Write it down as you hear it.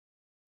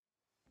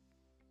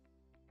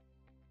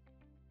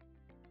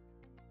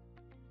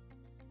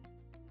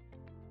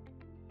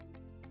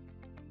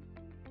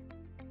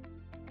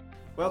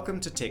Welcome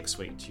to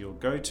TechSuite, your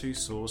go-to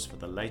source for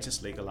the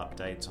latest legal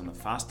updates on the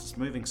fastest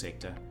moving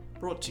sector,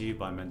 brought to you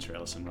by Minter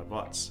Ellison Rudd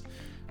Watts.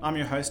 I'm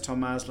your host Tom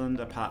Marsland,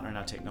 a partner in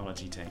our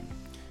technology team.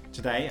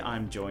 Today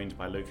I'm joined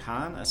by Luke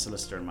Hahn, a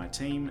solicitor in my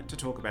team, to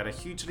talk about a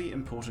hugely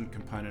important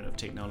component of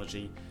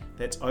technology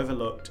that's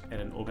overlooked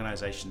at an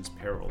organisation's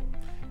peril.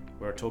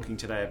 We're talking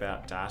today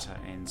about data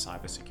and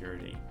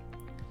cybersecurity.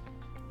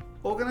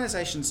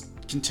 Organisations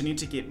continue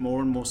to get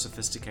more and more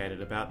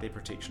sophisticated about their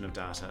protection of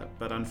data,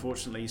 but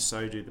unfortunately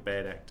so do the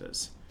bad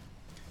actors.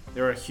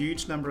 There are a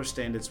huge number of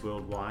standards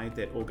worldwide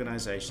that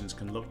organisations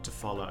can look to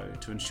follow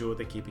to ensure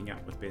they're keeping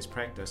up with best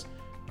practice,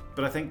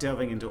 but I think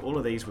delving into all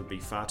of these would be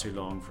far too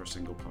long for a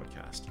single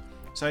podcast.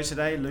 So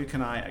today Luke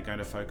and I are going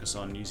to focus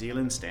on New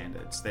Zealand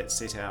standards that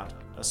set out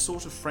a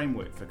sort of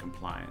framework for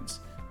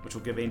compliance, which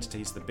will give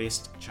entities the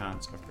best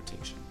chance of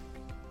protection.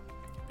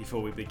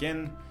 Before we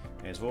begin,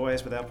 as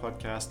always with our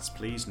podcasts,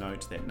 please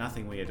note that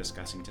nothing we are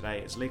discussing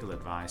today is legal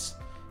advice,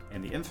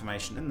 and the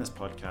information in this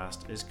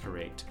podcast is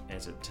correct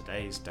as of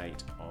today's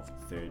date of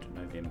 3rd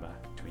November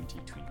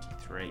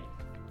 2023.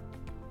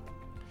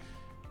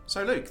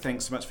 So Luke,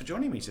 thanks so much for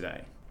joining me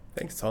today.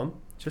 Thanks,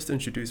 Tom. Just to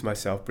introduce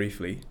myself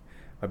briefly,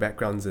 my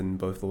background's in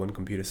both law and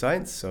computer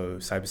science, so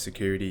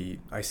cybersecurity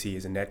I see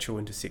as a natural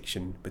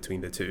intersection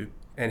between the two,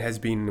 and has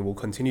been and will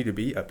continue to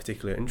be a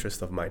particular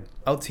interest of mine.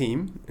 Our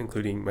team,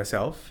 including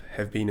myself,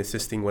 have been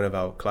assisting one of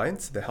our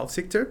clients, the health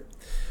sector,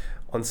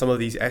 on some of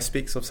these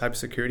aspects of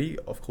cybersecurity.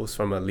 Of course,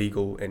 from a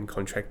legal and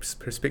contract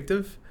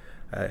perspective,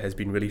 has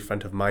been really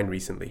front of mind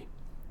recently.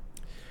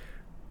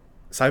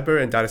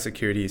 Cyber and data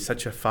security is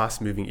such a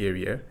fast-moving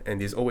area, and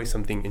there's always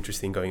something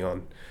interesting going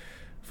on.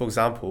 For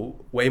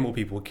example, way more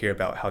people care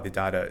about how the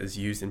data is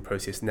used and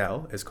processed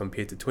now as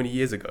compared to 20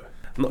 years ago.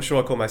 I'm not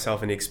sure I call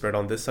myself an expert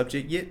on this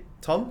subject yet,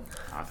 Tom.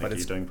 I think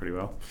you're doing pretty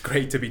well.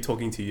 Great to be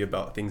talking to you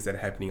about things that are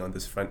happening on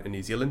this front in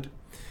New Zealand.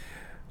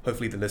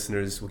 Hopefully the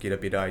listeners will get a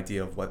better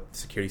idea of what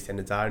security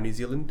standards are in New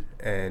Zealand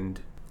and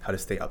how to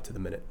stay up to the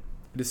minute.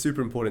 It is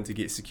super important to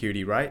get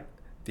security right.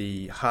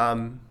 The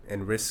harm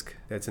and risk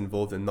that's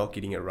involved in not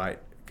getting it right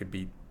could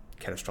be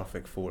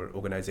catastrophic for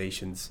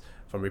organizations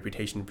from a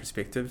reputation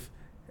perspective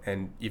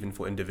and even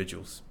for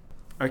individuals.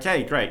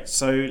 Okay, great.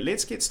 So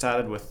let's get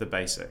started with the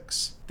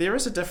basics. There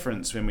is a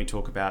difference when we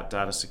talk about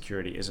data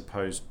security as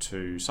opposed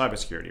to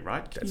cybersecurity,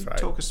 right? Can you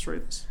talk us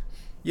through this?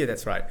 Yeah,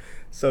 that's right.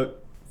 So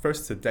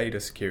first to data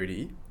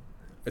security.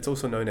 It's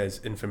also known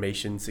as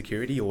information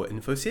security or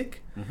InfoSec,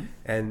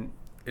 and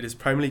it is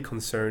primarily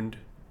concerned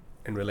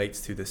and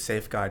relates to the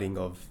safeguarding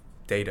of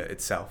data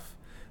itself.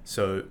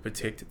 So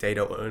protect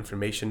data or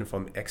information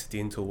from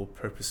accidental or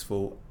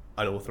purposeful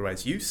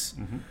unauthorized use,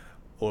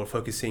 or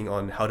focusing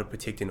on how to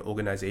protect an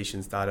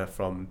organization's data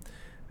from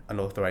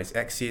unauthorized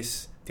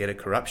access, data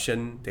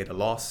corruption, data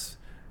loss,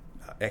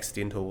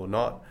 accidental or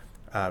not,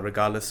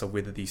 regardless of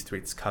whether these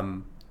threats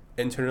come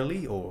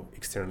internally or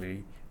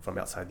externally from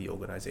outside the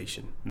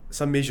organization.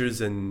 Some measures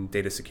in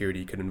data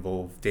security could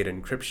involve data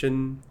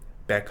encryption,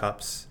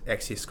 backups,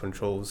 access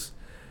controls,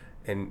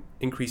 and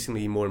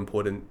increasingly more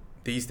important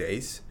these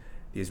days,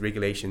 there's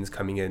regulations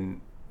coming in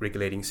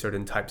regulating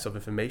certain types of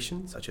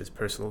information, such as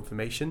personal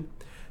information.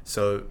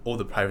 So all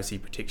the privacy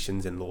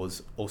protections and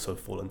laws also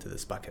fall into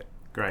this bucket.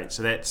 Great.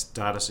 So that's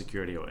data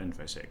security or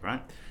InfoSec,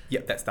 right?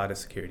 Yep, that's data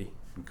security.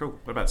 Cool.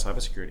 What about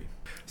cybersecurity?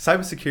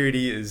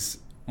 Cybersecurity is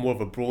more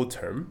of a broad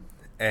term,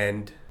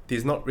 and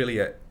there's not really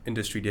an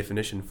industry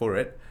definition for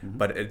it,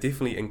 but it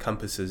definitely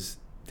encompasses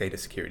data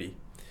security.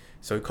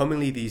 So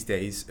commonly these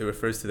days, it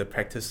refers to the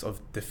practice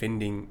of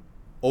defending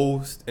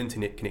all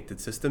internet-connected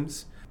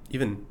systems,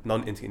 even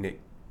non-internet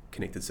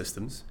connected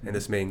systems, and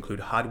this may include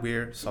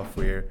hardware,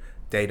 software,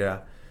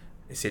 data,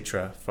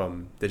 etc.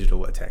 from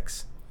digital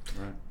attacks.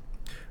 Right.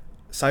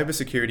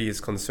 Cybersecurity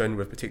is concerned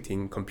with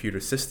protecting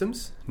computer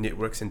systems,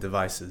 networks, and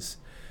devices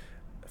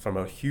from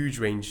a huge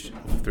range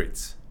of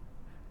threats.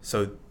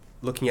 So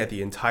looking at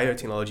the entire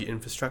technology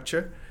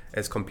infrastructure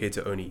as compared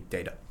to only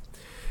data.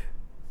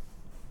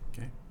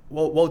 Okay.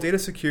 While data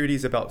security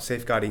is about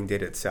safeguarding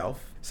data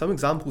itself, some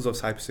examples of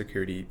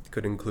cybersecurity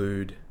could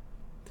include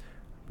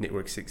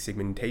network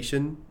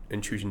segmentation,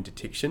 intrusion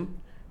detection,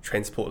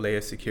 transport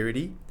layer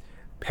security,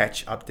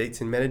 patch updates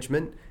and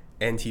management,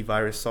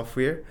 antivirus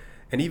software,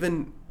 and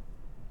even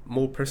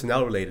more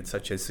personnel related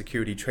such as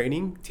security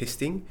training,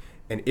 testing,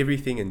 and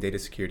everything in data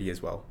security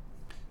as well.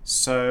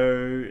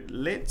 So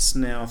let's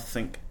now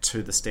think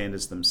to the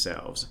standards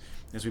themselves.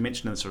 As we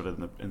mentioned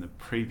in the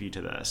preview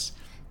to this,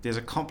 there's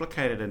a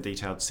complicated and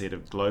detailed set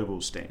of global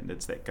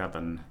standards that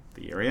govern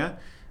the area.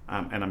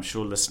 And I'm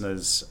sure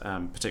listeners,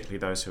 particularly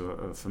those who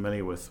are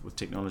familiar with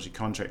technology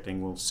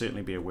contracting, will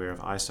certainly be aware of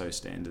ISO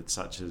standards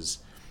such as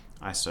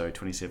ISO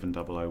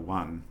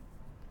 27001.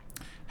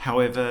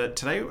 However,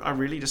 today I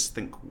really just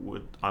think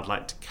I'd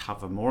like to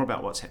cover more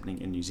about what's happening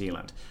in New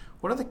Zealand.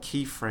 What are the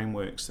key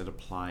frameworks that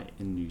apply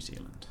in New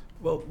Zealand?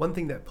 Well, one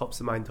thing that pops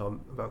to mind,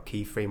 Tom, about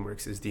key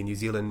frameworks is the New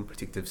Zealand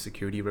Protective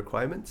Security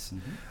Requirements.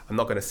 I'm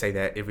not going to say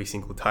that every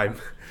single time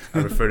I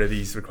refer to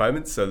these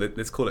requirements, so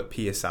let's call it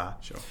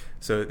PSR. Sure.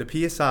 So the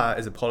PSR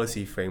is a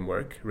policy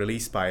framework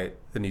released by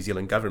the New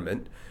Zealand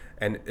government,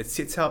 and it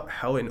sets out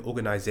how an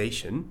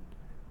organisation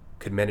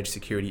could manage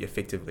security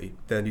effectively.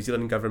 The New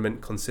Zealand government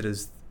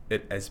considers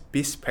it as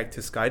best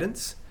practice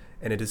guidance,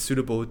 and it is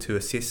suitable to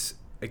assess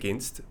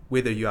against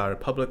whether you are a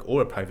public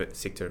or a private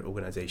sector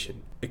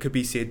organisation. It could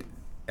be said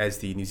as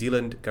the New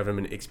Zealand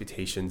government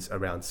expectations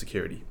around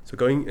security. So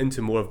going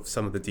into more of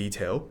some of the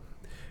detail,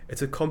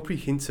 it's a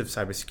comprehensive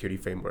cybersecurity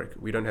framework.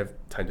 We don't have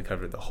time to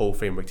cover the whole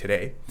framework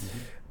today,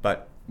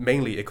 but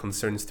mainly it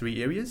concerns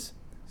 3 areas.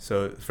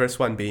 So the first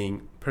one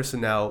being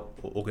personnel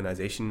or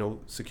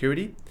organizational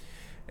security,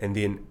 and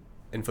then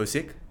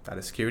InfoSec,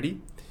 data security,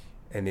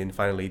 and then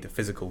finally the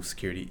physical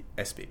security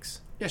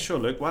aspects. Yeah, sure,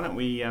 Luke. Why don't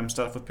we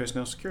start off with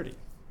personnel security?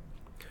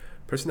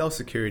 Personnel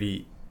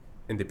security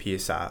in the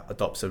PSR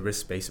adopts a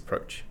risk-based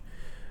approach.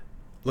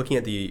 Looking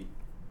at the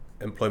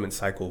employment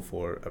cycle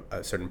for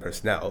a certain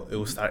personnel, it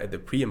will start at the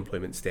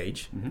pre-employment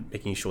stage,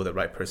 making sure the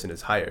right person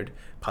is hired,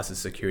 passes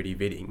security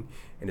vetting,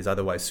 and is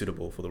otherwise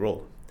suitable for the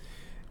role.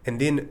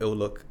 And then it will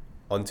look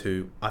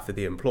onto, after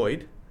they're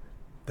employed,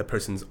 the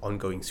person's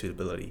ongoing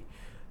suitability.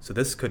 So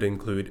this could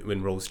include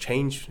when roles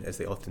change, as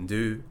they often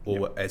do,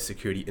 or as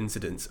security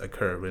incidents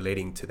occur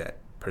relating to that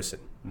person.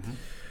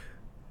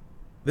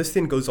 This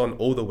then goes on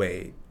all the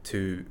way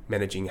to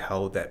managing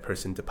how that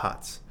person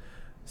departs,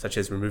 such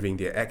as removing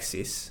their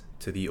access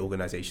to the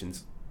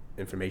organization's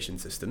information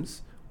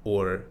systems,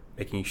 or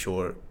making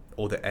sure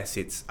all the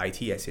assets,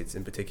 IT assets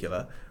in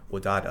particular, or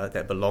data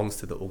that belongs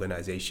to the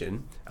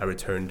organization are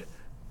returned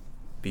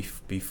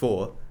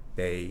before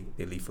they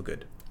leave for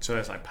good. So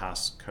that's like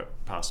passes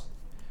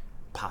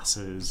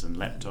and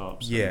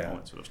laptops and all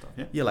that sort of stuff,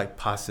 yeah? Yeah, like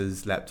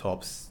passes,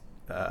 laptops,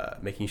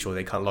 making sure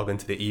they can't log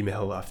into their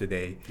email after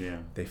they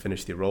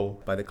finish their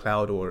role by the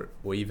cloud or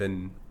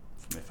even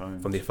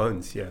from their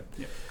phones. Yeah,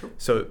 cool.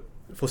 So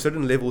for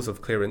certain levels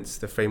of clearance,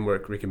 the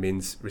framework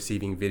recommends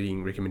receiving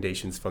vetting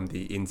recommendations from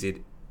the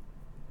NZSIS,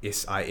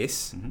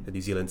 the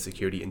New Zealand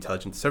Security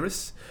Intelligence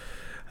Service.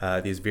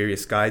 There's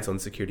various guides on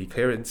security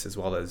clearance as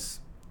well as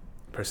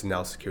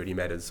personnel security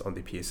matters on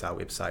the PSR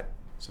website.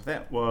 So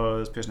that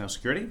was personnel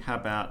security. How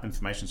about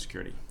information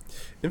security?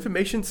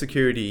 Information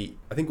security,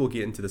 I think we'll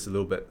get into this a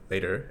little bit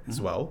later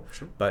as well.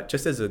 Sure. But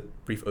just as a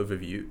brief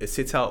overview, it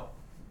sets out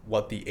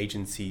what the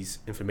agency's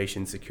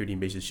information security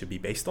measures should be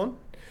based on.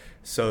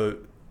 So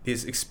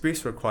there's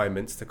express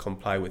requirements to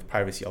comply with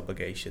privacy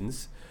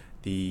obligations,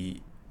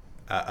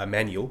 a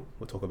manual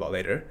we'll talk about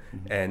later,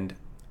 and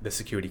the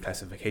security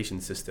classification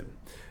system.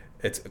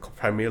 It's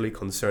primarily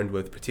concerned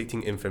with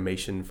protecting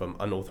information from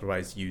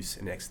unauthorized use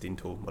and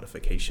accidental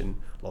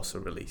modification, loss or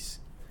release.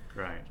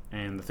 Great.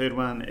 And the third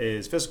one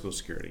is physical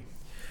security.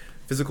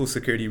 Physical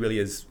security really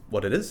is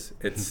what it is.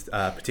 It's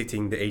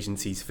protecting the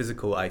agency's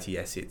physical IT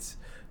assets.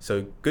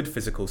 So good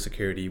physical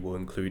security will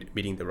include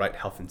meeting the right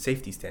health and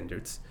safety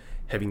standards,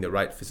 having the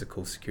right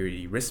physical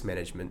security risk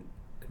management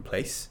in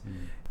place,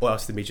 or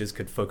else the measures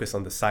could focus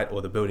on the site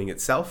or the building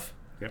itself,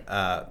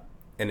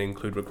 and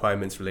include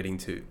requirements relating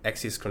to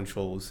access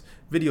controls,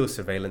 video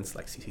surveillance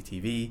like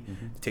CCTV,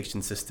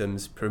 detection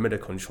systems, perimeter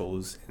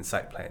controls, and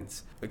site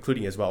plans,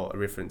 including as well a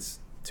reference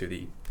to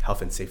the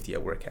Health and Safety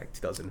at Work Act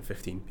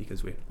 2015,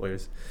 because we're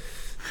lawyers.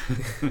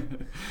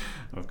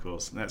 Of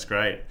course, that's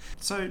great.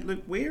 So,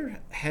 look, where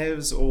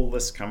has all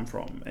this come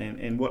from,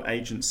 and what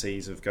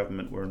agencies of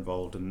government were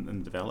involved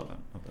in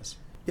development of this?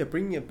 Yeah,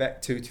 bringing it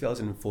back to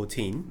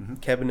 2014,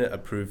 Cabinet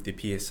approved the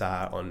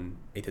PSR on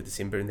 8th of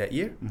December in that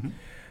year.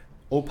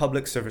 All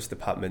public service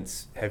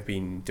departments have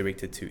been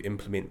directed to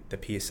implement the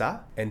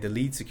PSR, and the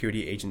lead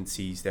security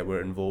agencies that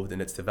were involved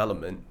in its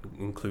development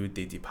include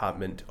the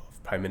Department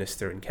of Prime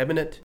Minister and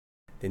Cabinet,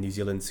 the New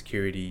Zealand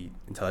Security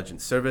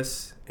Intelligence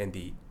Service, and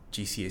the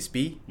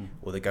GCSB,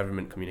 or the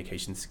Government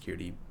Communications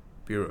Security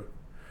Bureau.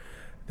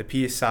 The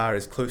PSR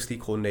is closely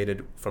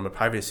coordinated from a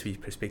privacy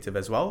perspective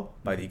as well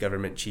by the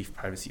Government Chief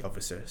Privacy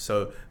Officer.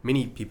 So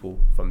many people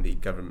from the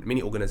government,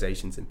 many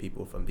organizations and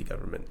people from the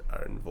government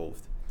are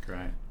involved.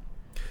 Great.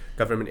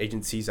 Government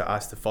agencies are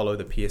asked to follow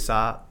the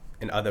PSR,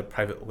 and other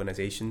private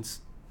organizations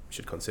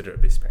should consider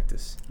it best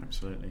practice.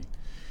 Absolutely.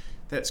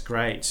 That's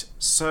great.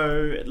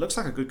 So it looks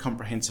like a good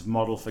comprehensive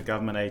model for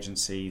government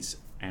agencies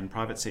and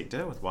private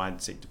sector with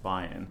wide sector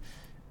buy-in.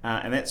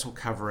 And that's all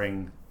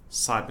covering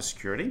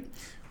cybersecurity.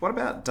 What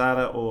about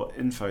data or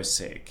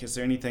InfoSec? Is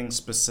there anything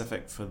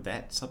specific for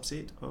that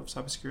subset of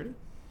cybersecurity?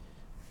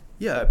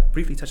 Yeah, I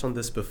briefly touched on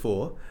this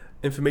before.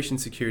 Information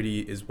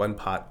security is one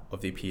part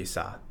of the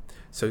PSR.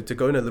 So to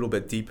go in a little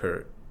bit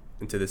deeper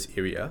into this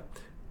area,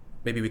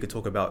 maybe we could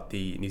talk about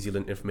the New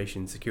Zealand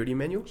Information Security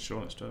Manual.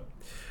 Sure, let's do it.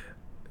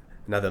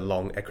 Another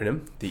long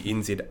acronym, the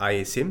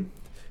NZISM.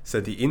 So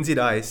the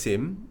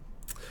NZISM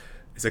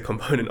is a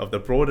component of the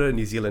broader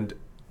New Zealand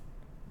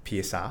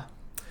PSR,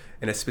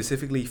 and it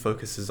specifically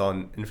focuses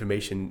on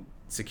information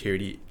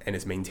security and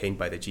is maintained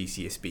by the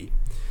GCSB.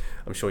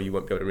 I'm sure you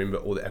won't be able to remember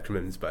all the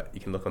acronyms, but you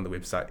can look on the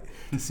website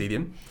to see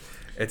them.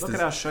 Look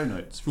at our show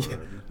notes for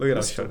look at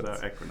our show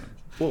notes. Our acronyms.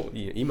 Well,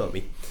 email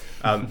me.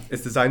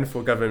 It's designed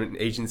for government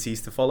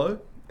agencies to follow,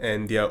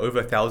 and there are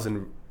over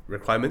 1,000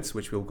 requirements,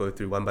 which we'll go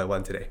through one by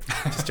one today.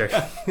 Just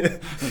joking.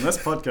 And this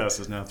podcast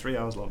is now 3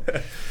 hours long.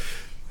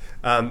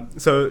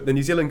 So the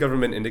New Zealand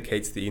government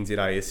indicates the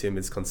NZISM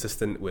is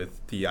consistent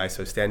with the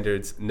ISO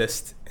standards,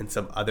 NIST, and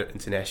some other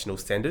international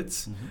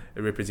standards.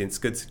 It represents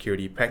good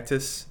security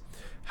practice.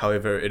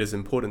 However, it is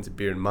important to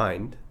bear in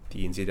mind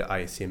the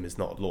NZISM is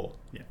not law.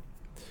 Yeah.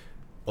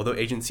 Although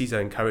agencies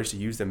are encouraged to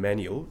use the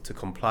manual to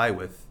comply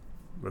with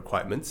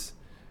requirements,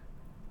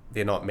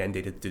 they're not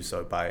mandated to do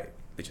so by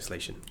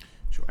legislation.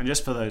 Sure. And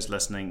just for those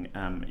listening,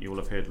 you will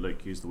have heard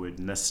Luke use the word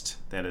NIST.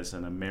 That is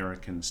an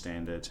American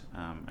standard.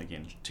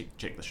 Again,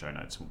 check the show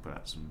notes. We'll put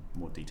out some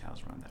more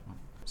details around that one.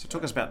 So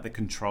talk us about the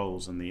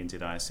controls in the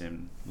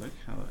NZISM, Luke.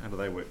 How do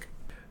they work?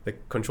 The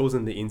controls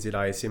in the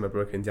NZISM are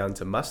broken down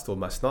to must or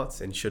must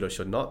nots and should or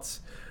should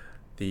nots.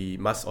 The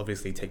must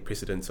obviously take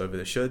precedence over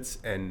the shoulds,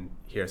 and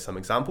here are some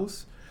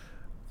examples.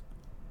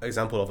 An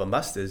example of a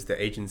must is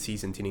that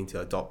agencies intending to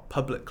adopt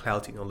public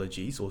cloud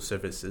technologies or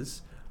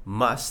services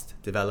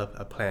must develop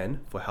a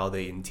plan for how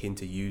they intend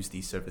to use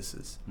these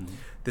services.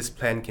 This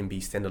plan can be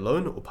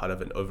standalone or part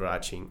of an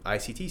overarching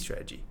ICT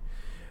strategy.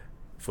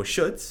 For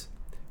shoulds,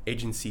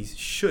 agencies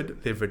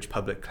should leverage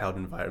public cloud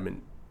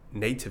environment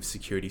native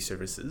security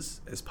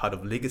services as part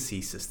of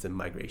legacy system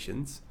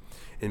migrations,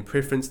 in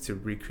preference to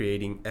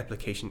recreating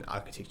application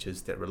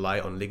architectures that rely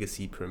on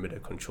legacy perimeter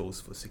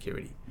controls for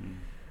security.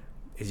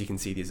 As you can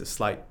see, there's a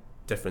slight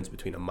difference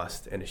between a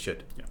must and a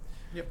should.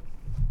 Yep.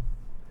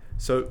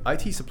 So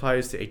IT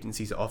suppliers to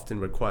agencies are often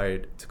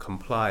required to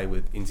comply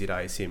with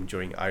NZISM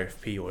during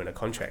RFP or in a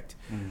contract.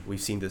 We've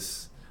seen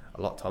this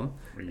a lot, Tom.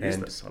 We use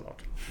this a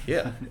lot.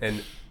 Yeah,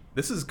 and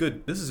this is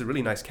good. This is a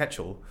really nice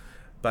catch-all.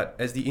 But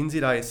as the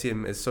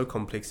NZISM is so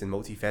complex and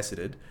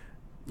multifaceted,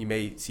 you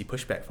may see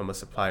pushback from a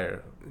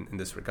supplier in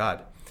this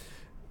regard.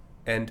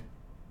 And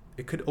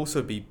it could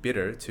also be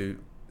better to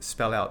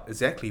spell out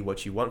exactly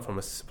what you want from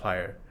a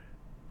supplier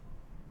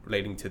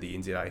relating to the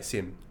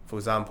NZISM. For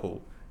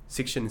example,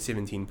 Section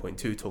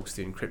 17.2 talks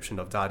to encryption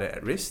of data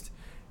at rest,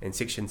 and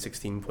Section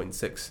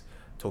 16.6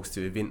 talks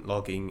to event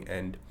logging,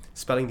 and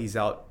spelling these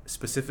out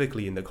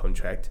specifically in the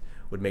contract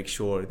would make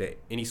sure that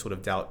any sort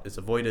of doubt is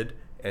avoided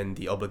and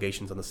the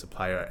obligations on the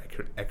supplier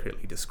are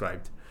accurately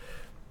described.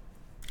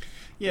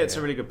 Yeah, it's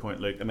a really good point,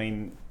 Luke. I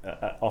mean,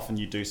 often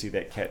you do see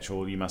that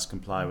catch-all, you must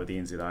comply with the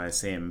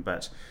NZISM,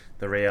 but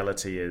the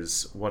reality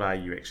is, what are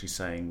you actually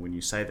saying when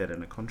you say that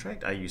in a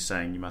contract? Are you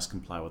saying you must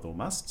comply with all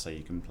musts? Are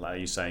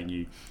you saying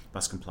you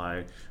must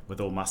comply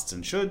with all musts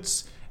and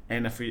shoulds?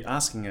 And if you're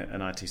asking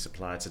an IT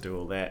supplier to do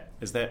all that,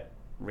 is that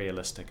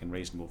realistic and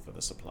reasonable for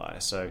the supplier?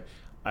 So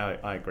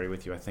I agree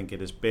with you. I think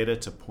it is better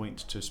to point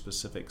to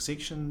specific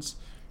sections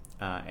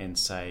and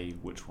say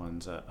which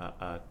ones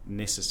are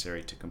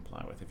necessary to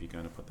comply with if you're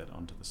going to put that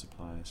onto the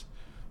suppliers.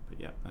 But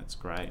yeah, that's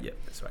great. Yeah,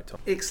 that's right, Tom.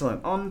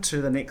 Excellent. On to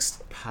the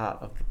next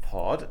part of the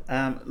pod.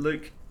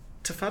 Luke,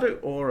 Te Whatu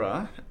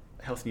Ora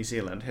Health New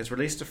Zealand has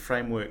released a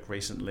framework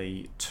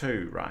recently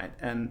too, right?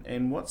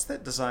 And what's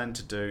that designed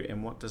to do,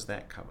 and what does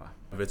that cover?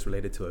 It's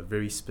related to a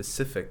very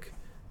specific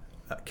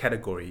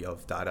category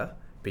of data,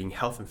 being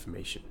health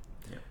information.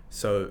 Yeah.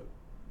 So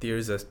there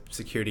is a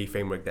security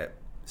framework that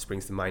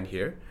springs to mind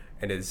here,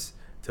 and is,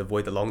 to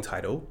avoid the long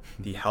title,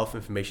 the Health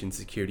Information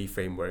Security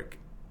Framework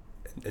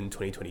in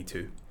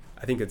 2022.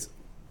 I think it's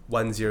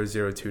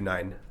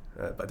 10029,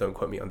 but don't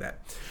quote me on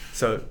that.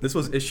 So this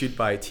was issued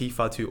by Te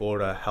Whatu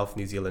Ora Health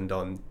New Zealand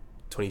on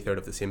 23rd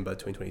of December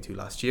 2022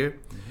 last year.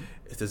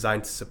 It's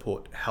designed to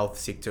support health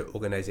sector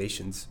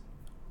organizations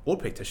or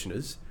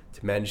practitioners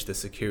to manage the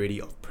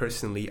security of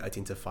personally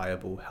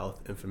identifiable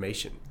health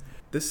information.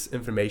 This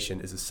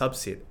information is a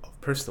subset of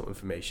personal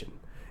information,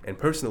 and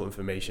personal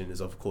information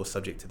is of course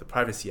subject to the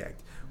Privacy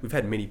Act. We've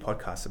had many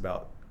podcasts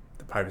about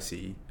the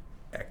Privacy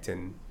Act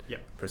and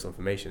personal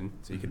information,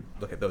 so you could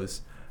look at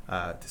those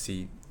to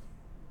see.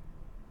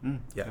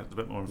 That's a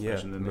bit more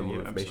information than more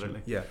information.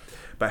 Absolutely. Yeah,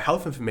 but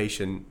health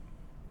information,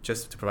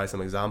 just to provide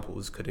some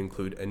examples, could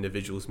include an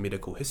individual's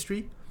medical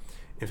history,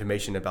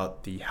 information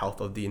about the health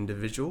of the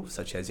individual,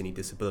 such as any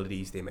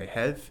disabilities they may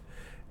have,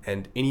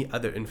 and any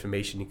other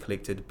information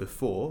collected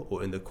before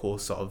or in the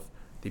course of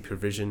the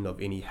provision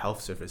of any health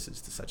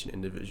services to such an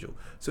individual.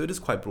 So it is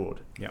quite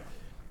broad. Yeah.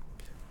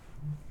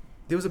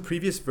 There was a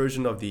previous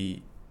version of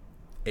the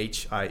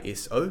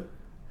HISO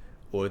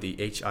or the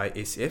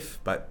HISF,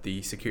 but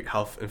the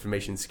Health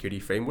Information Security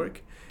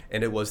Framework,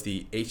 and it was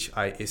the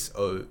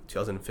HISO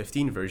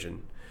 2015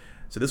 version.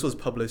 So this was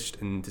published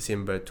in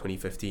December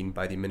 2015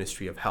 by the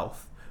Ministry of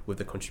Health with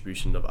the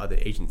contribution of other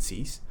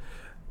agencies.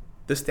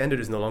 This standard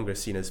is no longer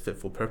seen as fit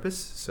for purpose,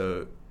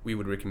 so we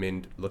would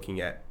recommend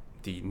looking at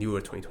the newer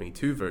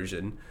 2022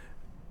 version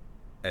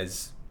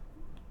as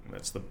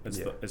it's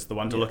the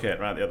one to look at,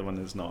 right? The other one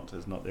is not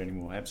there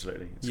anymore.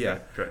 Absolutely. It's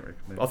great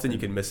recommendation. Often you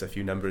can miss a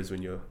few numbers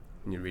when you're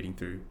reading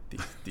through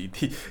the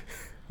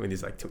when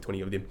there's like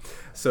 20 of them.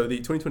 So the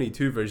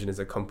 2022 version is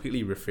a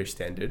completely refreshed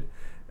standard,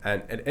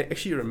 and it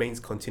actually remains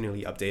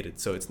continually updated.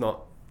 So it's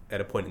not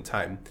at a point in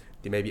time.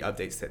 There may be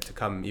updates that to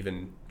come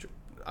even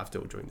after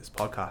or during this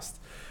podcast.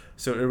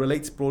 So it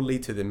relates broadly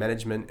to the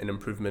management and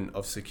improvement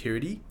of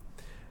security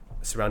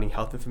surrounding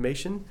health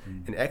information,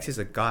 and acts as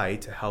a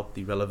guide to help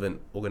the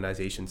relevant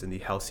organizations in the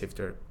health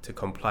sector to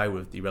comply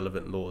with the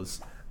relevant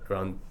laws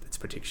around its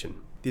protection.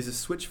 There's a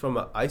switch from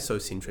an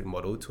ISO-centric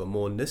model to a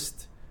more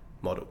NIST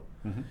model.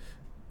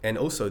 And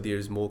also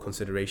there's more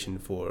consideration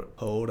for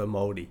Ora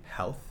Māori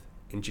health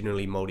and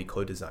generally Māori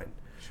co-design.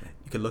 Sure.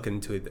 You can look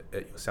into it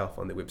yourself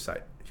on the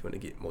website if you want to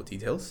get more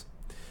details.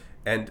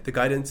 And the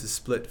guidance is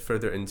split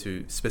further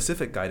into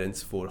specific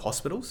guidance for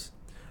hospitals,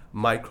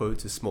 micro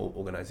to small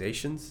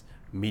organizations,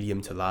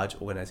 medium to large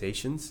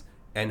organizations,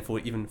 and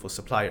even for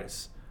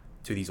suppliers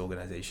to these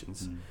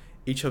organizations.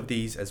 Each of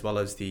these, as well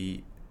as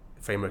the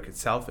framework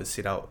itself, is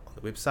set out on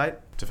the website.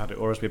 Te Whatu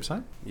Ora's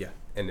website? Yeah,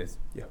 and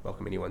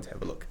welcome anyone to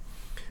have a look.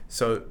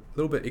 So a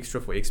little bit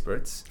extra for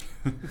experts.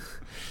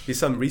 There's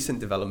some recent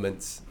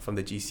developments from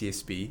the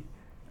GCSB,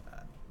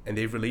 and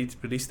they've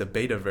released a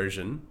beta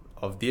version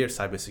of their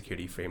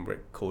cybersecurity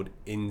framework called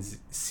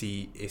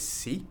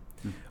NCSC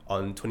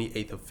on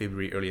 28th of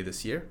February earlier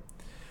this year.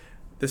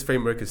 This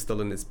framework is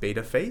still in its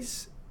beta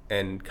phase,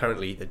 and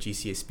currently the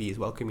GCSB is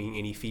welcoming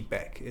any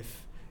feedback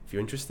if you're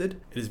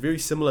interested. It is very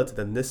similar to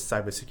the NIST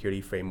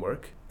cybersecurity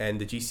framework, and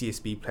the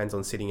GCSB plans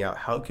on setting out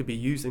how it could be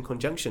used in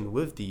conjunction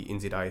with the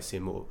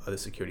NZISM or other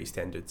security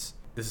standards.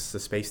 This is a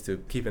space to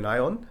keep an eye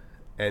on,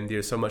 and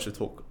there's so much to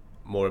talk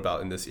more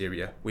about in this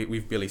area.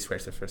 We've barely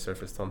scratched the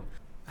surface, Tom.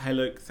 Hey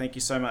Luke, thank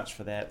you so much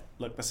for that.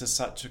 Look, this is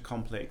such a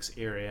complex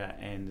area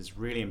and is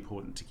really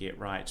important to get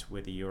right,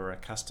 whether you're a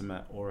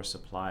customer or a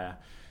supplier.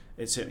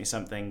 It's certainly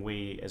something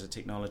we as a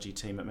technology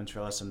team at Minter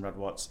Ellison Rudd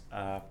Watts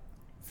are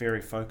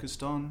very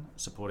focused on,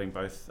 supporting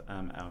both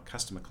our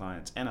customer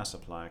clients and our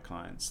supplier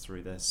clients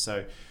through this.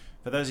 So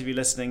for those of you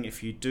listening,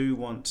 if you do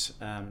want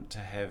to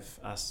have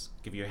us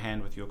give you a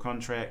hand with your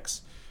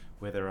contracts,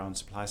 whether on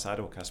supply side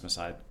or customer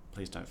side,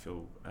 please don't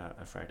feel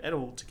afraid at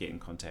all to get in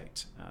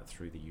contact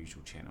through the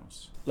usual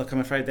channels. Look, I'm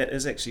afraid that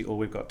is actually all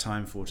we've got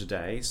time for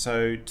today.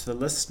 So to the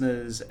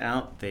listeners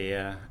out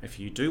there, if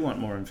you do want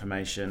more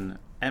information,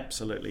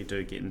 absolutely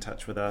do get in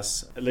touch with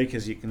us. Luke,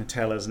 as you can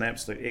tell, is an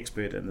absolute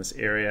expert in this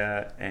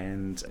area,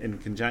 and in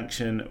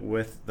conjunction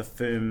with the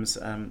firm's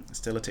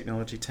Stellar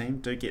Technology team,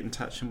 do get in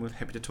touch, and we're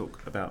happy to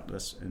talk about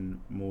this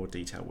in more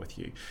detail with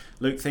you.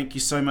 Luke, thank you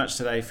so much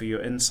today for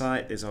your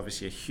insight. There's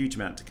obviously a huge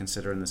amount to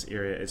consider in this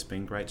area. It's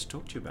been great to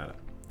talk to you about it.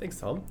 Thanks,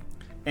 Tom.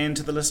 And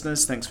to the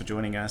listeners, thanks for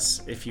joining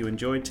us. If you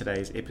enjoyed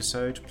today's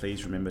episode,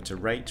 please remember to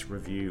rate,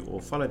 review, or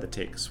follow the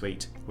Tech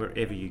Suite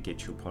wherever you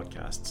get your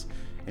podcasts.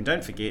 And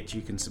don't forget,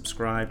 you can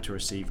subscribe to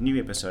receive new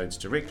episodes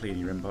directly in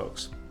your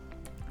inbox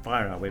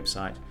via our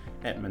website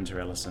at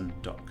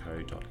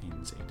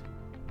minterellison.co.nz.